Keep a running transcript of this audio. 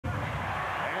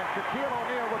Shaquille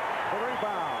O'Neal with the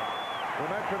rebound. We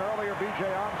mentioned earlier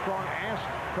B.J. Armstrong asked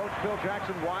Coach Phil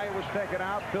Jackson why it was taken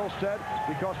out. Phil said,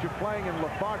 because you're playing in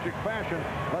lethargic fashion.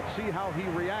 Let's see how he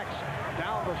reacts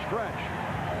down the stretch.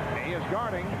 He is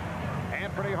guarding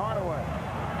Anthony Hardaway.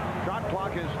 Shot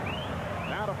clock is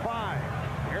down to 5.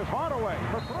 Here's Hardaway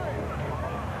for 3.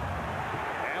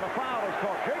 And a foul is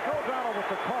called. Jake O'Donnell with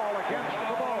the call against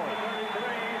the Bulls.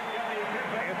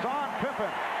 It's on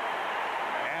Pippen.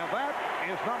 And that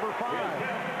is number 5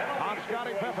 on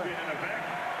Scottie Pippen.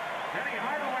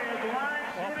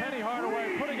 Well, Penny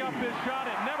Hardaway putting up this shot.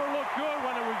 It never looked good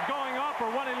when it was going up or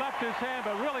when he left his hand,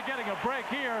 but really getting a break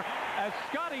here as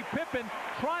Scottie Pippen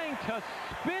trying to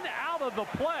spin out of the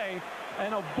play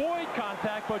and avoid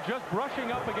contact, but just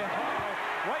brushing up against Hardaway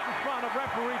right in front of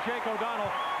referee Jake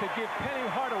O'Donnell to give Penny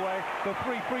Hardaway the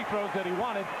 3 free throws that he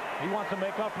wanted. He wants to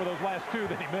make up for those last 2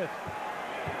 that he missed.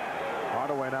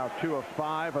 Hardaway now 2 of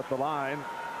 5 at the line.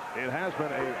 It has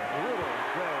been a brutal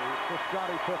day for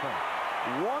Scottie Pippen.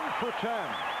 1 for 10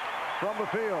 from the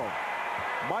field.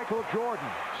 Michael Jordan,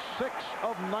 6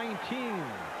 of 19.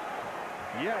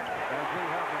 Yet, as we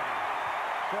have been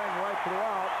saying right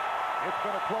throughout, it's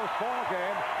been a close ball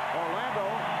game. Orlando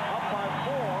up by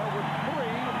 4 with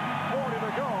 3:40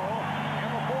 to go in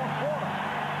the 4th quarter.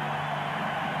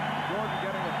 Jordan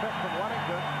getting a pick from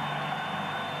Wennington.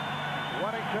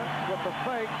 Wennington with the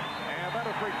fake, and that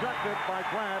is rejected by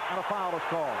Grant, and a foul is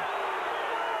called.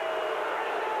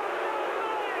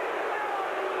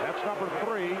 That's number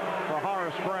 3 for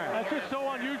Horace Grant. It's just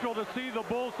so unusual to see the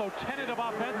Bulls so tentative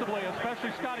offensively,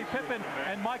 especially Scottie Pippen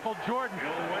and Michael Jordan.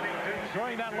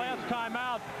 During that last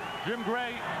timeout, Jim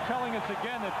Gray telling us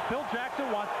again that Phil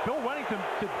Jackson wants Bill Wennington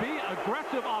to be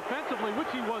aggressive offensively, which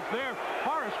he was there.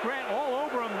 Horace Grant all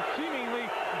over him, seemingly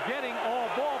getting all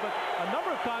ball, but a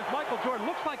number of times Michael Jordan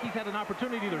looks like he's had an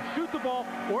opportunity to either shoot the ball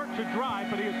or to drive,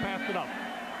 but he has passed it up.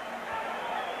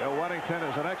 Bill Wennington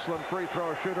is an excellent free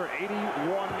throw shooter,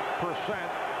 81%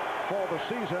 for the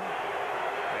season.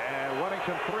 And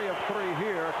Wennington 3 of 3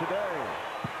 here today.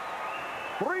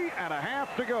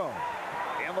 3.5 to go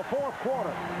in the 4th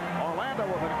quarter. Orlando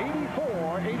with an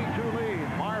 84-82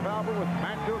 lead. Marv Albert with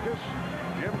Matt Dukas.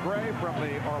 Jim Gray from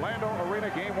the Orlando Arena,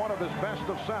 game 1 of his best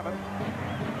of 7.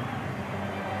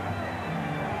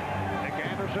 Nick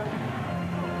Anderson.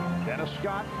 Dennis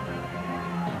Scott.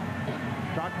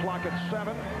 Shot clock at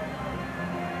 7.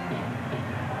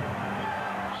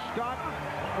 Scott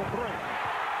for 3.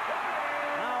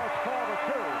 Now it's called a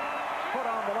 2. Put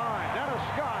on the line. Dennis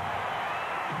Scott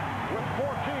with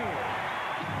 14.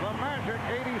 The Magic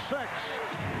 86.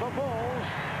 The Bulls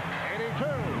 82.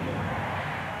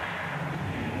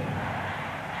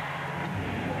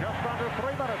 Just under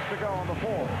 3 minutes to go in the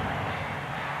 4th.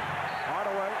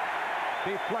 Hardaway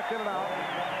deflected it out.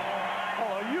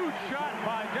 Oh, a huge shot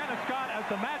by Dennis Scott as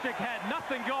the Magic had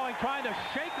nothing going, trying to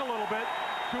shake a little bit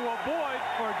to avoid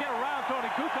or get around Tony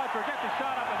Kukoc or get the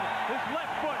shot up, and his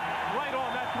left foot right on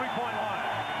that 3-point line.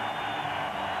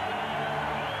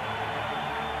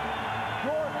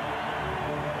 Jordan.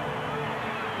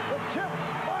 The tip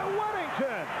by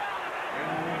Wennington.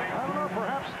 I don't know,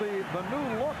 perhaps the new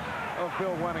look of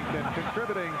Bill Wennington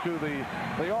contributing to the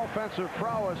offensive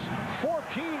prowess.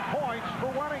 14 points for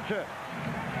Wennington.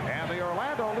 And the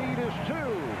Orlando lead is 2.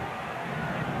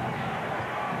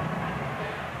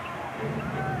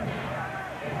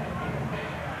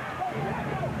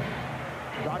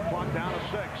 Shot clock down to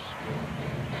 6.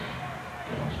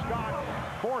 Scott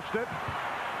forced it.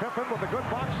 Pippen with a good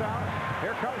box out.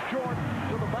 Here comes Jordan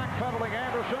with the backpedaling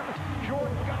Anderson.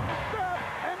 Jordan got the step,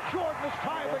 and Jordan has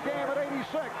tied the game at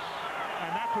 86.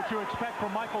 And that's what you expect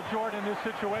from Michael Jordan in this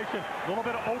situation. A little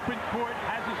bit of open court,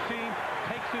 has his seam,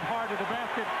 takes it hard to the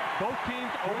basket. Both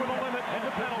teams over the limit and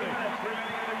the penalty.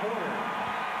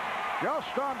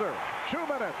 Just under 2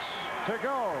 minutes to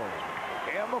go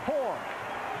in the 4th.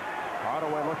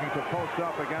 Hardaway looking to post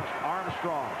up against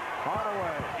Armstrong.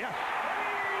 Hardaway, yes.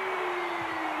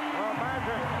 The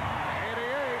Magic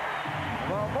 88.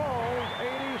 The Bulls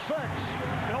 86.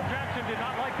 Phil Jackson did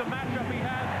not like the matchup he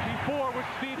had before with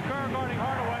Steve Kerr guarding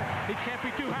Hardaway. He can't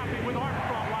be too happy with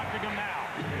Armstrong watching him now.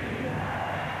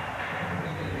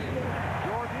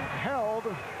 Jordan held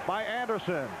by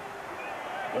Anderson.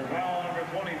 Number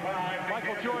 25.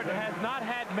 Michael Jordan has not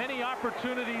had many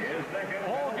opportunities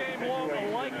all game long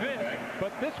like this,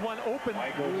 but this one opened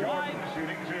wide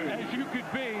as you could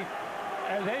be,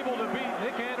 as able to beat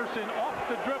Nick Anderson off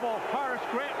the dribble, Horace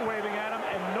Grant waving at him,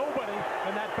 and nobody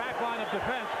in that back line of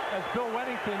defense as Bill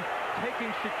Wennington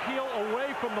taking Shaquille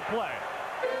away from the play.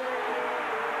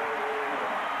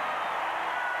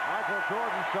 Michael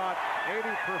Jordan shot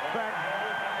 80%.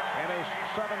 in his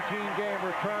 17-game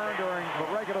return during the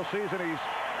regular season. He's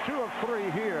 2 of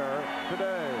 3 here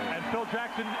today. And Phil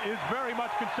Jackson is very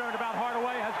much concerned about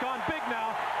Hardaway. Has gone big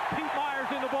now. Pete Myers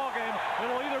in the ballgame.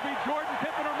 It'll either be Jordan,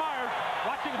 Pippen, or Myers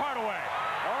watching Hardaway.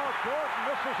 Oh, Jordan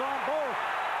misses on both.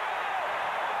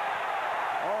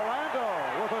 Orlando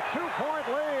with a 2-point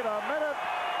lead, a minute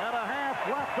and a half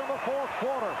left in the fourth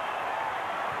quarter.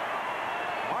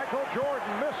 Michael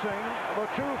Jordan missing the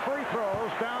 2 free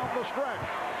throws down the stretch.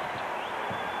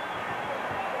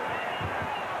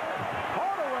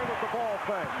 Hardaway with the ball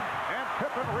fake, and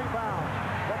Pippen rebounds.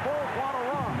 The Bulls want to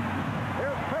run.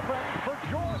 Here's Pippen for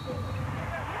Jordan.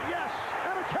 Yes,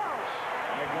 and it counts.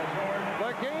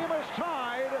 The game is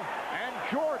tied, and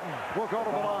Jordan will go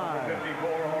to the line.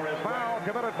 Foul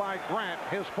committed by Grant,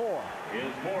 his 4th.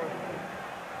 His 4th.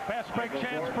 Fast break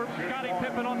chance for Scottie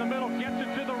Pippen on the middle. Gets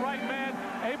it to the right man.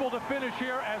 Able to finish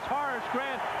here as Horace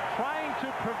Grant trying to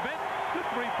prevent the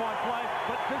three-point play,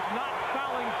 but just not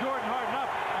fouling Jordan hard enough.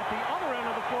 At the other end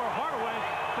of the floor, Hardaway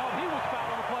felt he was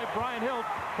fouling the play. Brian Hill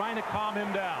trying to calm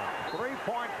him down.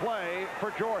 3-point play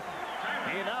for Jordan.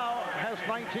 He now has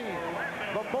 19.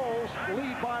 The Bulls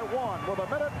lead by 1 with a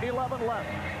minute 11 left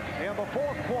in the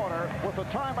fourth quarter. With the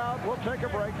timeout, we'll take a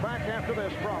break. Back after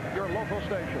this from your local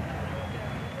station.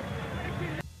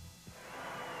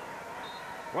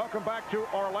 Welcome back to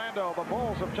Orlando. The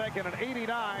Bulls have taken an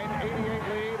 89-88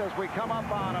 lead as we come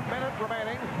up on a minute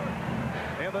remaining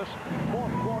in this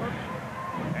fourth quarter.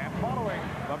 And following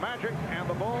the Magic and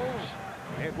the Bulls,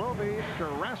 it will be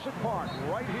Jurassic Park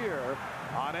right here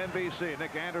on NBC.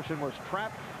 Nick Anderson was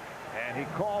trapped, and he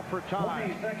called for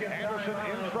time. Anderson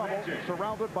in trouble,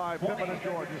 surrounded by Pippen and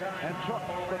Jordan, and took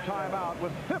the timeout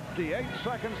with 58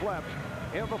 seconds left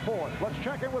in the fourth. Let's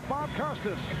check in with Bob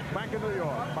Costas back in New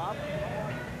York. Bob?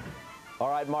 All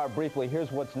right, Marv, briefly,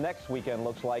 here's what's next weekend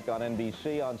looks like on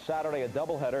NBC. On Saturday, a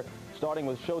doubleheader starting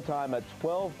with showtime at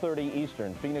 12:30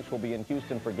 Eastern. Phoenix will be in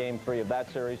Houston for Game 3 of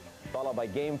that series, followed by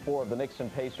Game 4 of the Knicks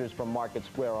and Pacers from Market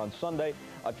Square. On Sunday,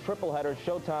 a tripleheader,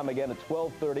 showtime again at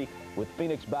 12:30 with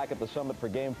Phoenix back at the Summit for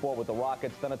Game 4 with the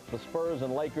Rockets. Then it's the Spurs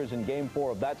and Lakers in Game 4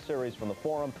 of that series from the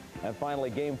Forum. And finally,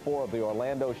 Game 4 of the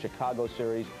Orlando-Chicago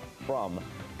series from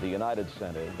the United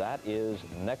Center. That is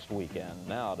next weekend.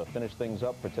 Now, to finish things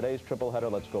up for today's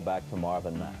tripleheader, let's go back to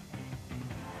Marvin Matt.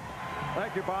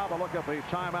 Thank you, Bob. A look at the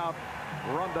timeout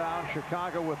rundown.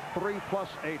 Chicago with 3 plus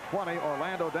a 20.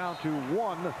 Orlando down to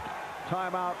 1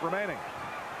 timeout remaining.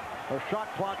 The shot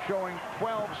clock showing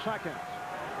 12 seconds.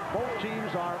 Both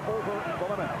teams are over the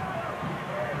limit.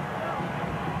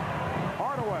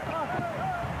 Hardaway.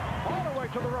 Hardaway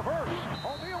to the reverse.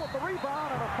 O'Neal with the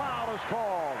rebound, and a foul is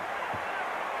called.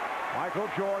 Michael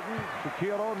Jordan,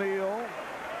 Shaquille O'Neal.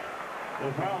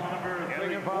 The foul number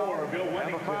 34, Bill Wennington.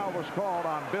 And the foul was called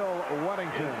on Bill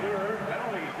Wennington.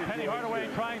 Penny Hardaway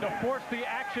trying to force the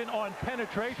action on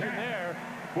penetration there.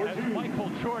 As Michael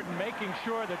Jordan making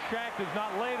sure that Shaq does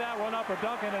not lay that one up or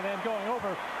dunk it, and then going over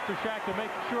to Shaq to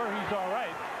make sure he's all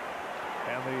right.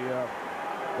 And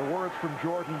the words from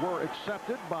Jordan were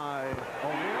accepted by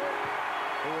O'Neal,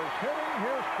 who is hitting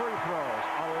his free throws.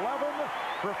 11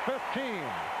 for 15.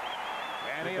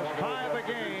 And he has tied the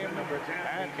game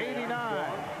at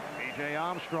 89. B.J.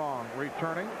 Armstrong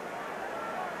returning.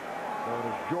 So it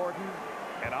is Jordan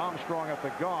and Armstrong at the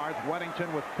guards.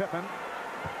 Wennington with Pippen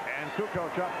and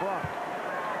Kukoc up front.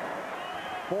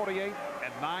 48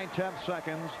 and 9/10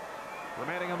 seconds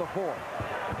remaining in the fourth.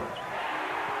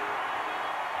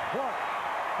 What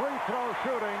free throw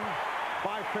shooting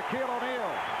by Shaquille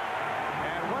O'Neal.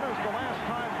 And when is the last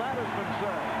time that has been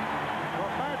said? The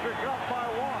Magic up by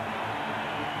 1.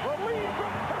 The lead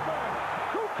from Pippen.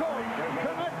 Kukoc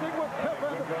connecting with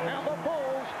Pippen, and the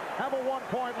Bulls have a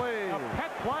 1-point lead. A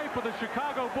pet play for the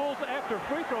Chicago Bulls after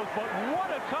free throws, but what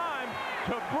a time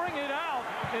to bring it out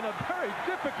in a very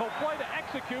difficult play to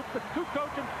execute. But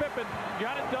Kukoc and Pippen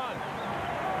got it done.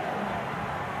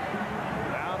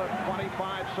 Down to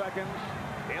 25 seconds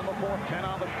in the fourth, 10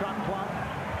 on the shot clock.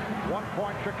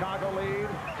 1-point Chicago lead.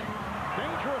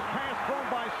 Dangerous pass thrown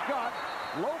by Scott.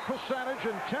 Low percentage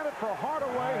intended for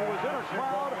Hardaway, who was in a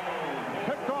crowd.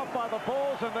 Picked off by the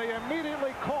Bulls, and they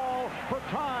immediately call for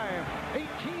time. 18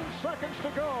 seconds to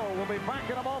go. We'll be back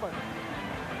in a moment.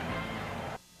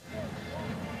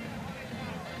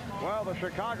 Well, the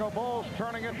Chicago Bulls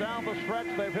turning it down the stretch.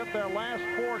 They've hit their last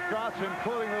 4 shots,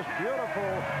 including this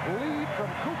beautiful lead from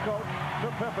Kukoc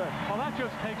to Pippen. Well, that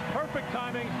just takes perfect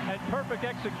timing and perfect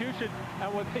execution.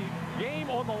 And with the game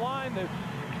on the line, there's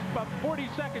about 40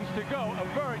 seconds to go. A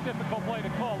very difficult play to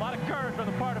call. A lot of courage on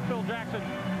the part of Phil Jackson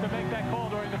to make that call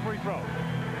during the free throw.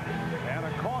 And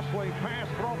a costly pass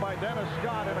thrown by Dennis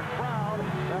Scott in a crowd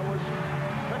that was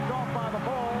picked off by the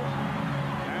Bulls.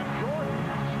 And Jordan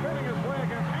spinning his way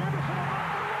against Anderson.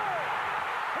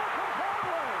 Here comes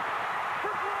Hardaway.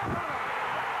 For Jordan.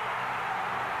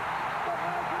 The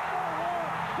Magic go on.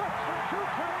 6 and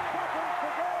 2/10 seconds to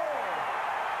go.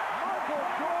 Michael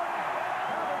Jordan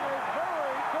having a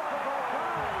very difficult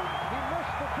time. He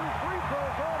missed the 2 free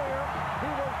throws earlier. He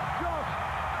was just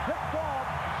picked off,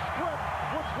 stripped,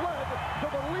 which led to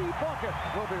the lead bucket.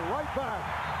 We'll be right back.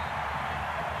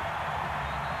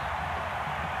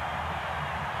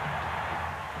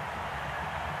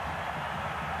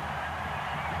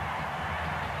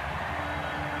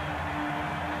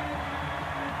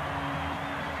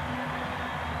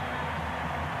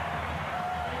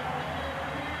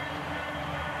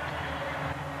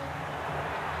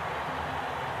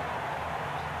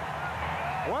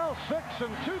 Well, 6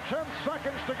 and 2/10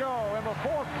 seconds to go in the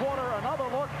fourth quarter. Another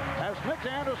look as Nick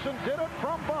Anderson did it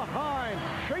from behind.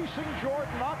 Chasing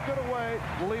Jordan, knocked it away,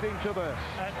 leading to this.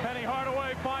 And Penny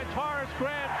Hardaway finds Horace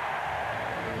Grant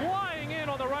flying in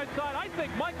on the right side. I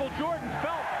think Michael Jordan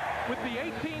felt with the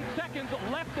 18 seconds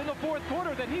left in the fourth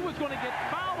quarter that he was going to get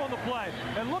fouled on the play.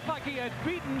 It looked like he had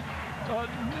beaten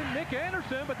Nick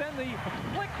Anderson, but then the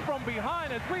flick from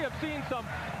behind, as we have seen some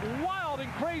wild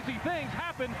and crazy things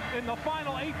happen in the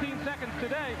final 18 seconds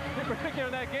today, in particular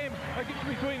in that game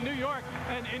between New York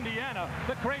and Indiana,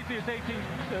 the craziest 18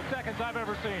 seconds I've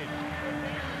ever seen.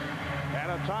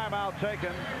 And a timeout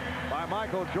taken by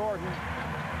Michael Jordan.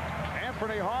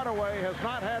 Anthony Hardaway has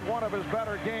not had one of his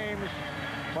better games,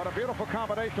 but a beautiful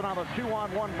combination on a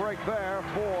 2-on-1 break there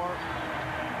for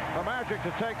the Magic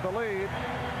to take the lead.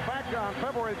 Back on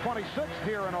February 26th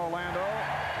here in Orlando,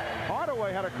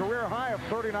 Hardaway had a career high of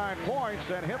 39 points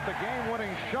and hit the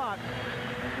game-winning shot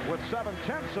with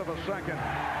 7/10 of a second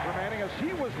remaining as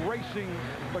he was racing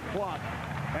the clock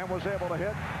and was able to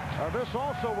hit. This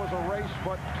also was a race,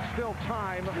 but still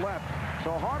time left.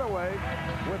 So Hardaway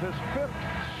with his 5th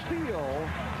steal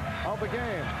of the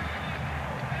game.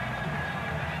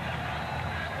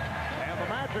 And the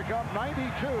Magic up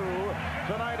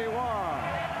 92-91.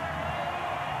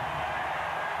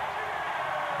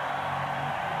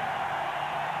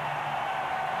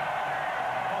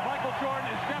 Jordan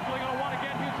is definitely going to want to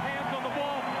get his hands on the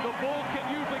ball. The Bulls can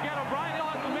usually get him. Brian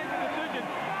Hill has to make the decision.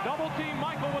 Double team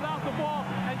Michael without the ball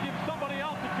and give somebody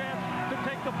else a chance to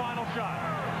take the final shot.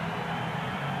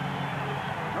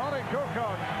 Tony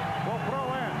Kukoc will throw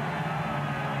in.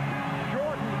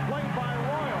 Jordan played by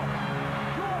Royal.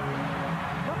 Jordan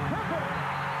to Pippen.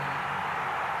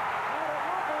 And a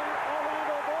lovely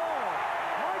Orlando ball.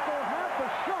 Michael had the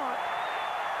shot,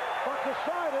 but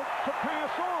decided to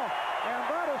pass off. And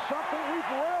that is something we've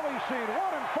rarely seen.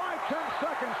 1 and 5/10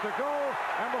 seconds to go,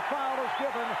 and the foul is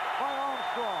given by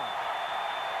Armstrong.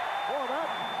 Boy,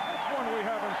 that's one we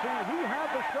haven't seen. He had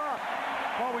the shot.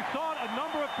 Well, we saw it a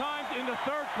number of times in the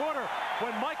third quarter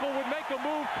when Michael would make a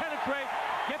move, penetrate,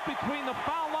 get between the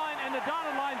foul line and the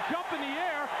dotted line, jump in the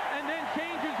air, and then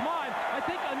change his mind. I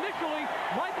think initially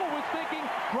Michael was thinking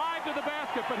drive to the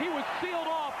basket, but he was sealed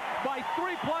off by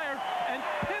 3 players, and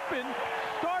Pippen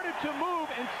started to move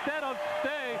instead of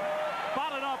stay,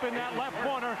 spotted up in that left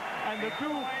corner, and the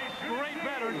 2 great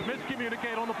veterans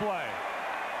miscommunicate on the play.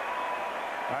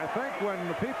 I think when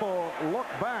the people look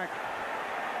back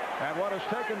at what has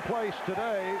taken place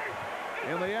today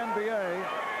in the NBA,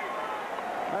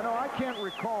 I know I can't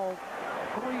recall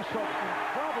 3 such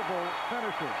improbable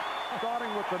finishes,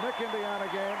 starting with the Nick Indiana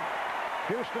game.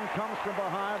 Houston comes from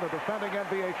behind. The defending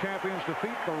NBA champions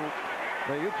defeat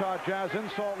the Utah Jazz in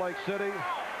Salt Lake City.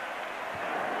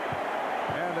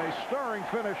 And a stirring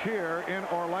finish here in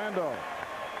Orlando.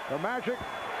 The Magic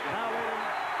now leading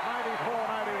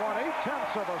 94-91.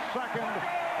 8/10 of a second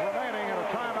remaining, and a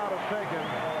timeout is taken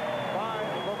by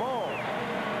the Bulls.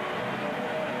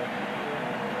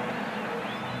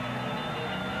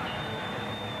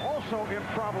 Also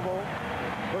improbable,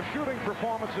 the shooting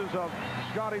performances of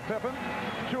Scottie Pippen,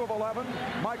 2 of 11.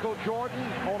 Michael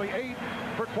Jordan, only 8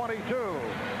 for 22.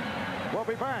 We'll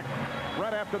be back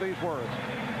right after these words.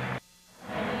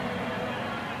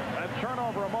 That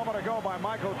turnover a moment ago by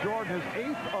Michael Jordan, his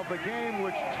 8th of the game,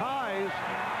 which ties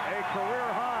a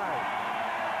career high.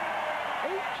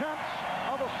 8/10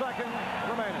 of a second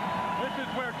remaining. This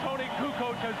is where Tony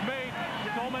Kukoc has made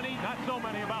so many, not so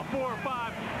many, about 4 or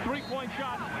 5 3-point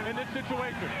shots in this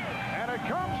situation. And it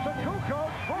comes to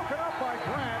Kukoc, broken up by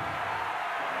Grant.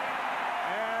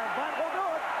 And that will do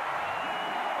it.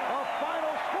 The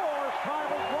final scores,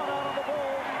 time is run out on the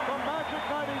Bulls. The Magic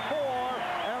 94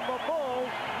 and the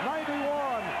Bulls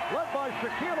 91. Led by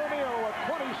Shaquille O'Neal with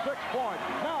 26 points.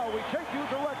 Now we take you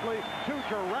directly to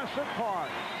Jurassic Park.